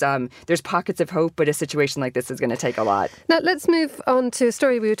think there's pockets of hope, but a situation like this is going to take a lot. Now, let's move on to a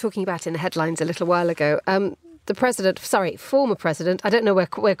story we were talking about in the headlines a little while ago. Former president, I don't know where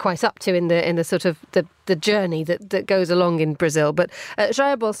we're quite up to in the sort of the journey that goes along in Brazil, but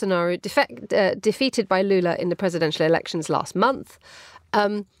Jair Bolsonaro defeated by Lula in the presidential elections last month.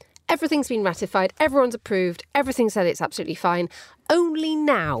 Everything's been ratified, everyone's approved, everything said it's absolutely fine. Only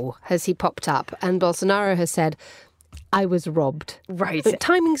now has he popped up, and Bolsonaro has said, I was robbed. Right. But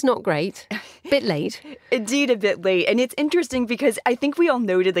timing's not great. Bit late. Indeed, a bit late. And it's interesting because I think we all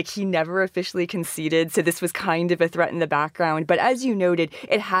noted he never officially conceded. So this was kind of a threat in the background. But as you noted,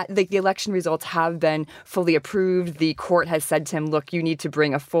 the election results have been fully approved. The court has said to him, look, you need to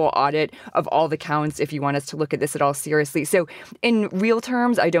bring a full audit of all the counts if you want us to look at this at all seriously. So in real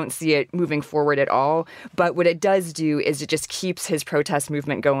terms, I don't see it moving forward at all. But what it does do is it just keeps his protest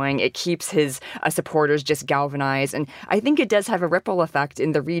movement going. It keeps his supporters just galvanized. And I think it does have a ripple effect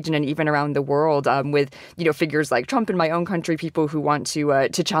in the region and even around the world with, figures like Trump in my own country, people who want to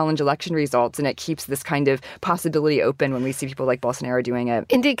challenge election results. And it keeps this kind of possibility open when we see people like Bolsonaro doing it.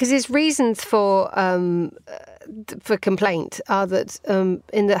 Indeed, because his reasons for complaint are that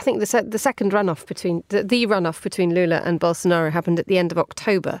I think the second runoff between the runoff between Lula and Bolsonaro happened at the end of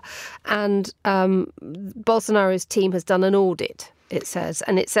October, and Bolsonaro's team has done an audit. It says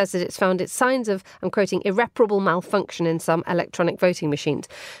that it's found signs of, I'm quoting, irreparable malfunction in some electronic voting machines.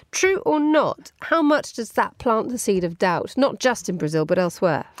 True or not, how much does that plant the seed of doubt, not just in Brazil, but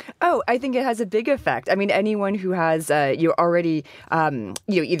elsewhere? Oh, I think it has a big effect. I mean, anyone who has, already,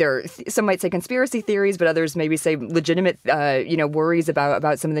 either some might say conspiracy theories, but others maybe say legitimate, worries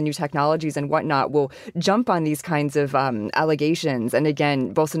about some of the new technologies and whatnot will jump on these kinds of allegations. And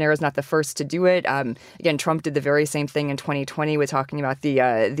again, Bolsonaro is not the first to do it. Again, Trump did the very same thing in 2020 with talking about the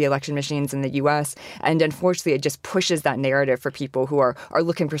election machines in the U.S. And unfortunately, it just pushes that narrative for people who are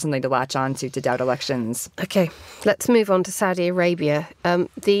looking for something to latch onto to doubt elections. Okay, let's move on to Saudi Arabia.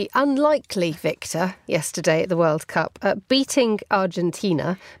 The unlikely victor yesterday at the World Cup, beating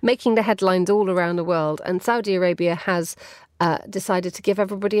Argentina, making the headlines all around the world. And Saudi Arabia has decided to give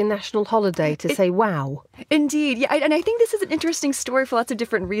everybody a national holiday to say wow. Indeed. Yeah. And I think this is an interesting story for lots of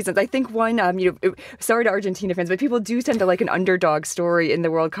different reasons. I think one, sorry to Argentina fans, but people do tend to like an underdog story in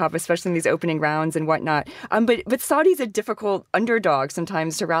the World Cup, especially in these opening rounds and whatnot. But Saudi's a difficult underdog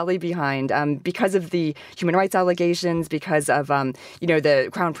sometimes to rally behind because of the human rights allegations, because of, the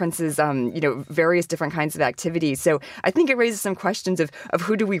Crown Prince's, various different kinds of activities. So I think it raises some questions of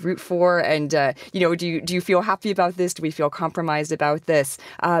who do we root for? And, do you feel happy about this? Do we feel compromised about this?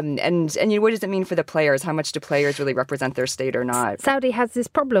 And what does it mean for the players? How much do players really represent their state or not? Saudi has this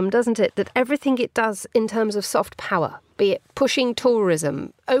problem, doesn't it, that everything it does in terms of soft power, be it pushing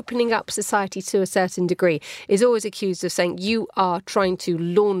tourism, opening up society to a certain degree, is always accused of saying you are trying to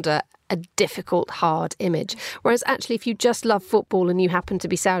launder a difficult, hard image. Whereas actually, if you just love football and you happen to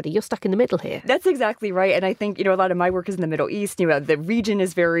be Saudi, you're stuck in the middle here. That's exactly right. And I think, a lot of my work is in the Middle East. The region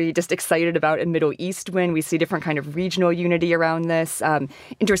is very just excited about a Middle East win. We see different kind of regional unity around this.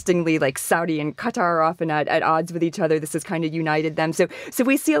 Interestingly, like Saudi and Qatar are often at odds with each other. This has kind of united them. So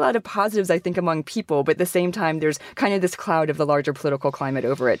we see a lot of positives, I think, among people. But at the same time, there's kind of this cloud of the larger political climate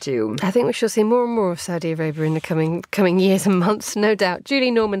over it, too. I think we shall see more and more of Saudi Arabia in the coming years and months, no doubt.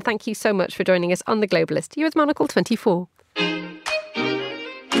 Julie Norman, thank you so much for joining us on The Globalist. You're with Monocle 24.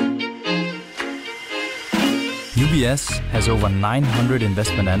 UBS has over 900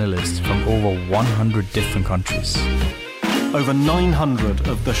 investment analysts from over 100 different countries. Over 900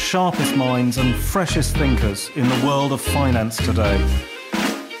 of the sharpest minds and freshest thinkers in the world of finance today.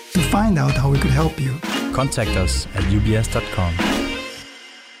 To find out how we could help you, contact us at ubs.com.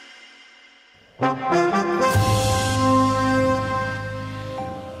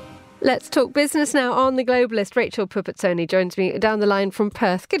 Let's talk business now on The Globalist. Rachel Puppetsoni joins me down the line from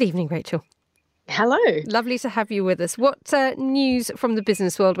Perth. Good evening, Rachel. Hello. Lovely to have you with us. What news from the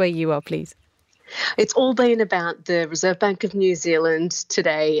business world where you are, please? It's all been about the Reserve Bank of New Zealand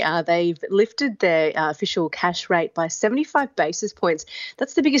today. They've lifted their official cash rate by 75 basis points.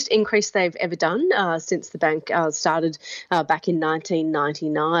 That's the biggest increase they've ever done since the bank started back in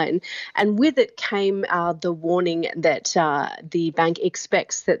 1999. And with it came the warning that the bank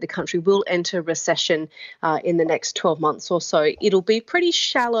expects that the country will enter recession in the next 12 months or so. It'll be pretty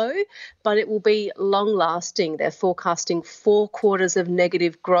shallow, but it will be long-lasting. They're forecasting 4 quarters of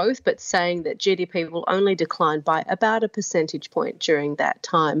negative growth, but saying that GDP will only decline by about a percentage point during that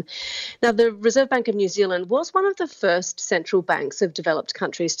time. Now, the Reserve Bank of New Zealand was one of the first central banks of developed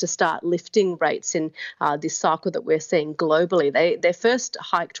countries to start lifting rates in this cycle that we're seeing globally. They first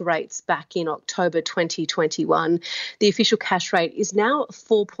hiked rates back in October 2021. The official cash rate is now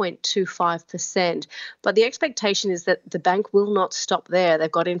 4.25%, but the expectation is that the bank will not stop there.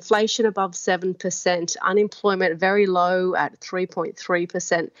 They've got inflation above 7%, unemployment very low at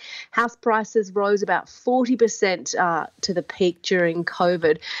 3.3%. House prices rose about 40% to the peak during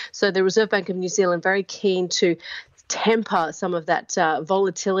COVID. So the Reserve Bank of New Zealand very keen to temper some of that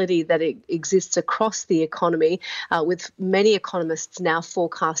volatility that exists across the economy, with many economists now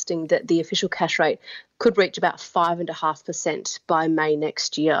forecasting that the official cash rate could reach about 5.5% by May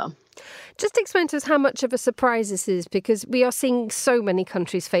next year. Just explain to us how much of a surprise this is, because we are seeing so many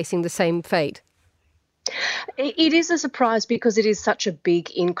countries facing the same fate. It is a surprise because it is such a big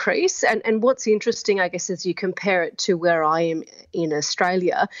increase. And what's interesting, I guess, is you compare it to where I am in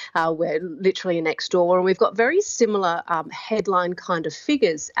Australia, we're literally next door, and we've got very similar headline kind of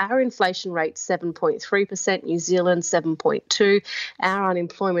figures. Our inflation rate 7.3%, New Zealand 7.2%, our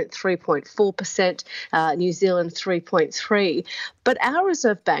unemployment 3.4%, New Zealand 3.3%. But our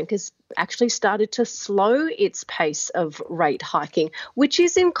Reserve Bank has actually started to slow its pace of rate hiking, which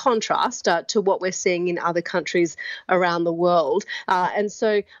is in contrast to what we're seeing in other countries around the world. And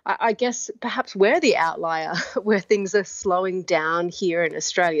so I guess perhaps we're the outlier where things are slowing down here in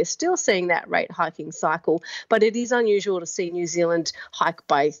Australia, still seeing that rate hiking cycle. But it is unusual to see New Zealand hike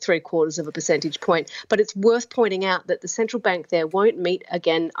by 0.75 percentage point. But it's worth pointing out that the central bank there won't meet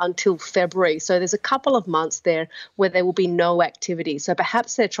again until February. So there's a couple of months there where there will be no activity. So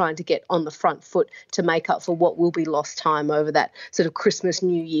perhaps they're trying to get on the front foot to make up for what will be lost time over that sort of Christmas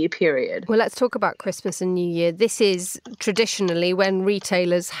New Year period. Well, let's talk about Christmas and New Year. This is traditionally when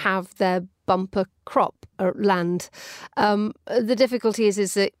retailers have their bumper crop land. The difficulty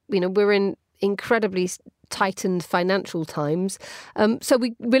is that, we're in incredibly tightened financial times. So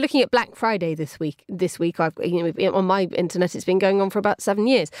we're looking at Black Friday this week. On my internet, it's been going on for about 7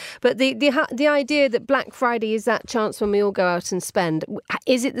 years. But the idea that Black Friday is that chance when we all go out and spend,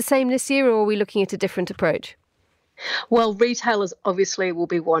 is it the same this year, or are we looking at a different approach? Well, retailers obviously will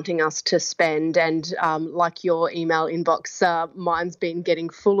be wanting us to spend, and like your email inbox, mine's been getting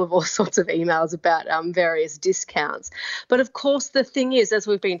full of all sorts of emails about various discounts. But of course, the thing is, as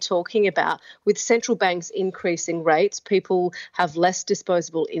we've been talking about, with central banks increasing rates, people have less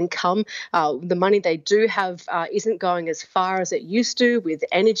disposable income. The money they do have isn't going as far as it used to, with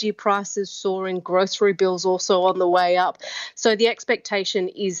energy prices soaring, grocery bills also on the way up. So the expectation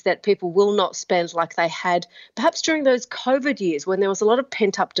is that people will not spend like they had perhaps during those COVID years when there was a lot of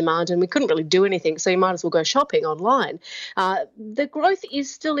pent-up demand and we couldn't really do anything, so you might as well go shopping online. The growth is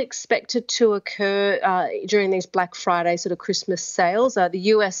still expected to occur during these Black Friday sort of Christmas sales. The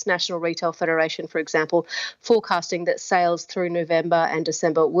US National Retail Federation, for example, forecasting that sales through November and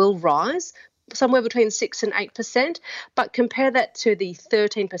December will rise somewhere between 6 and 8%, but compare that to the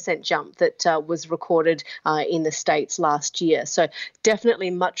 13% jump that was recorded in the States last year. So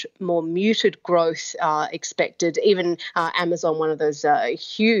definitely much more muted growth expected. Even Amazon, one of those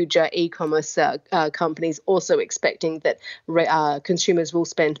huge e-commerce companies, also expecting that consumers will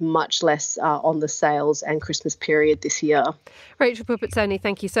spend much less on the sales and Christmas period this year. Rachel Puppetsoni,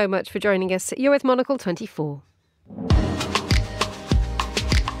 thank you so much for joining us. You're with Monocle 24.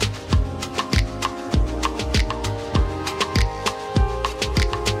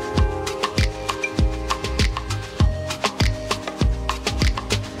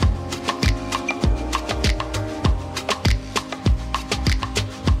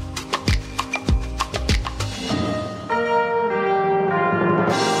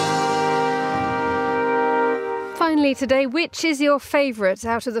 Today, which is your favourite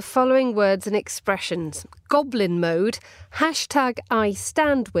out of the following words and expressions? Goblin mode, #I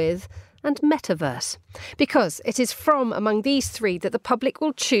stand with, and metaverse. Because it is from among these three that the public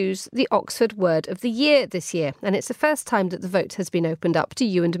will choose the Oxford Word of the Year this year. And it's the first time that the vote has been opened up to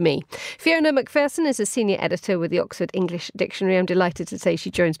you and me. Fiona McPherson is a senior editor with the Oxford English Dictionary. I'm delighted to say she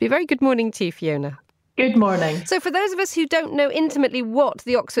joins me. Very good morning to you, Fiona. Good morning. So for those of us who don't know intimately what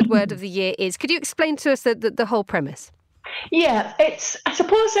the Oxford Word of the Year is, could you explain to us the whole premise? Yeah, I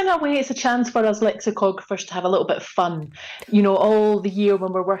suppose in a way it's a chance for us lexicographers to have a little bit of fun. All the year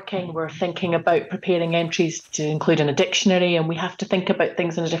when we're working, we're thinking about preparing entries to include in a dictionary, and we have to think about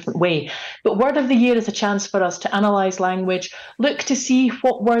things in a different way. But Word of the Year is a chance for us to analyse language, look to see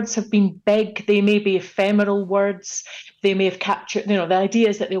what words have been big. They may be ephemeral words. They may have captured, the idea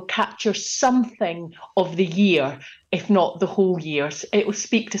is that they'll capture something of the year, if not the whole year. So it will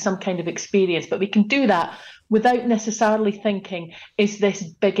speak to some kind of experience, but we can do that without necessarily thinking, is this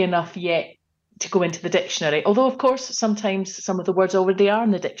big enough yet to go into the dictionary? Although, of course, sometimes some of the words already are in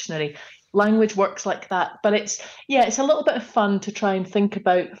the dictionary. language works like that. But it's a little bit of fun to try and think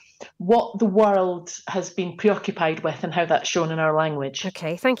about what the world has been preoccupied with and how that's shown in our language.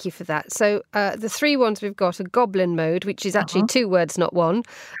 Okay, thank you for that. So the three ones we've got are goblin mode, which is actually two words, not one.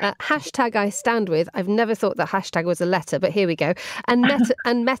 Hashtag I stand with. I've never thought that hashtag was a letter, but here we go. And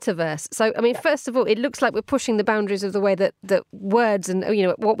and metaverse. So, I mean, first of all, it looks like we're pushing the boundaries of the way that words and, you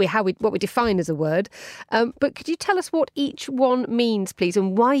know, what we define as a word. But could you tell us what each one means, please,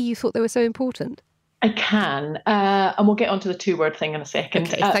 and why you thought they were so important? I can, and we'll get onto the two-word thing in a second.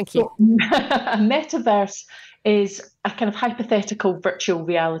 Okay, thank you. A metaverse is a kind of hypothetical virtual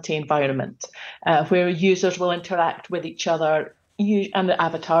reality environment where users will interact with each other and the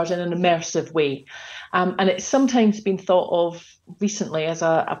avatars in an immersive way. And it's sometimes been thought of recently as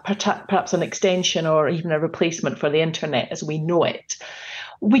perhaps an extension or even a replacement for the internet as we know it.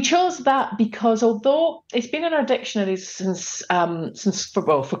 We chose that because although it's been in our dictionaries since for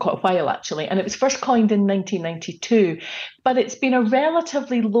quite a while actually, and it was first coined in 1992, but it's been a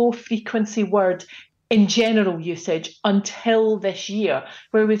relatively low frequency word in general usage until this year,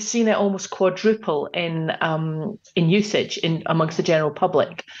 where we've seen it almost quadruple in usage amongst the general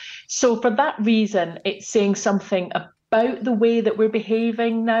public. So for that reason, it's saying something about the way that we're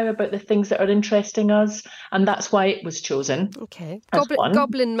behaving now, about the things that are interesting us, and that's why it was chosen. Okay.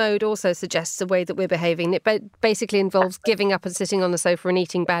 Goblin mode also suggests the way that we're behaving. It basically involves giving up and sitting on the sofa and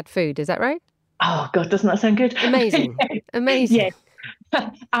eating bad food. Is that right? Oh, God, doesn't that sound good? Amazing. Amazing. Yeah.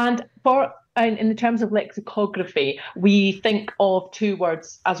 And in the terms of lexicography, we think of two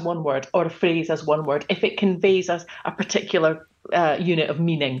words as one word or a phrase as one word if it conveys us a particular unit of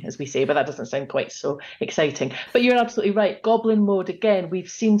meaning, as we say, but that doesn't sound quite so exciting. But you're absolutely right. Goblin mode, again, we've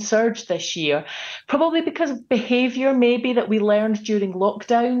seen surge this year, probably because of behaviour maybe that we learned during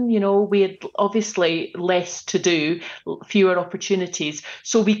lockdown. You know, we had obviously less to do, fewer opportunities.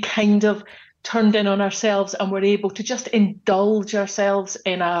 So we kind of turned in on ourselves and were able to just indulge ourselves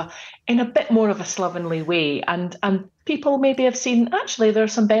in a bit more of a slovenly way. And people maybe have seen, actually, there are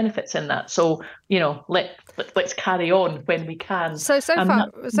some benefits in that. So, you know, let's carry on when we can. So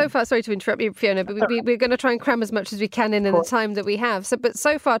far, sorry to interrupt you, Fiona, but we're going to try and cram as much as we can in the time that we have. But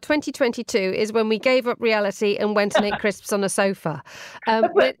so far, 2022 is when we gave up reality and went and ate crisps on a sofa.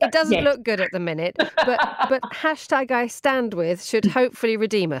 It doesn't look good at the minute, but hashtag I stand with should hopefully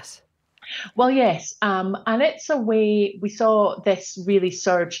redeem us. Well, yes, and it's a way we saw this really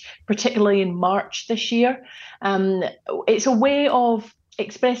surge, particularly in March this year. It's a way of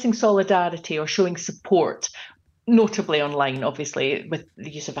expressing solidarity or showing support, notably online, obviously, with the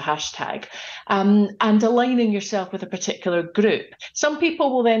use of a hashtag, and aligning yourself with a particular group. Some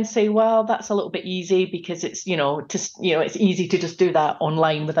people will then say, well, that's a little bit easy because it's, it's easy to just do that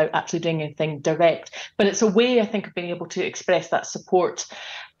online without actually doing anything direct. But it's a way, I think, of being able to express that support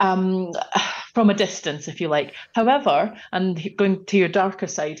from a distance, if you like. However, and going to your darker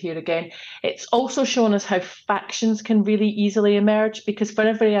side here again, it's also shown us how factions can really easily emerge, because for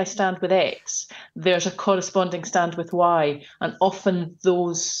every I stand with X, there's a corresponding stand with Y, and often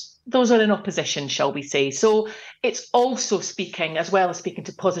those are in opposition, shall we say. So it's also speaking, as well as speaking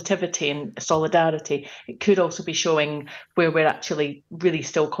to positivity and solidarity, it could also be showing where we're actually really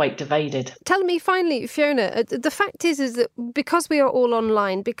still quite divided. Tell me finally, Fiona, the fact is that because we are all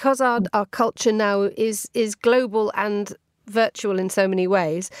online, because our culture now is global and virtual in so many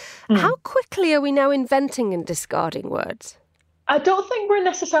ways, how quickly are we now inventing and discarding words? I don't think we're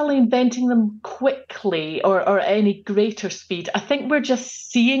necessarily inventing them quickly or at any greater speed. I think we're just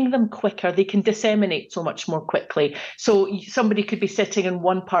seeing them quicker. They can disseminate so much more quickly. So somebody could be sitting in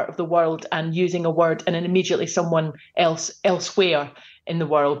one part of the world and using a word, and then immediately someone else elsewhere in the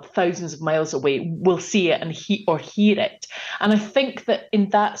world, thousands of miles away, will see it and hear it. And I think that in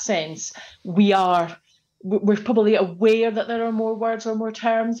that sense, we're probably aware that there are more words or more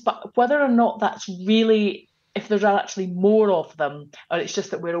terms, but whether or not that's really, if there are actually more of them, or it's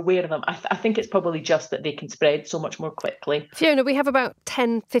just that we're aware of them, I think it's probably just that they can spread so much more quickly. Fiona, we have about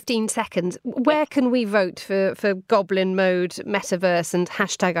 10, 15 seconds. Where can we vote for Goblin Mode, Metaverse and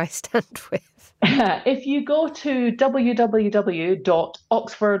hashtag I stand with? If you go to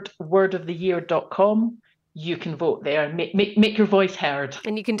www.oxfordwordoftheyear.com, you can vote there and make your voice heard.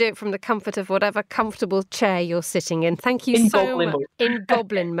 And you can do it from the comfort of whatever comfortable chair you're sitting in. Thank you so much. In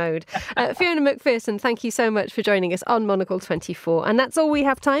Goblin Mode. Fiona McPherson, thank you so much for joining us on Monocle 24. And that's all we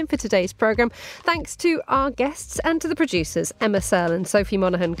have time for today's programme. Thanks to our guests and to the producers, Emma Searle and Sophie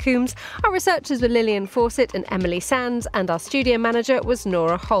Monaghan-Coombs. Our researchers were Lillian Fawcett and Emily Sands, and our studio manager was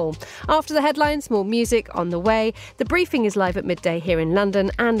Nora Hole. After the headlines, more music on the way. The briefing is live at midday here in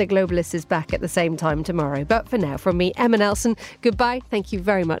London, and The Globalist is back at the same time tomorrow. tomorrow. But for now, from me, Emma Nelson, goodbye. Thank you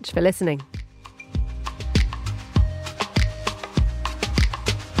very much for listening.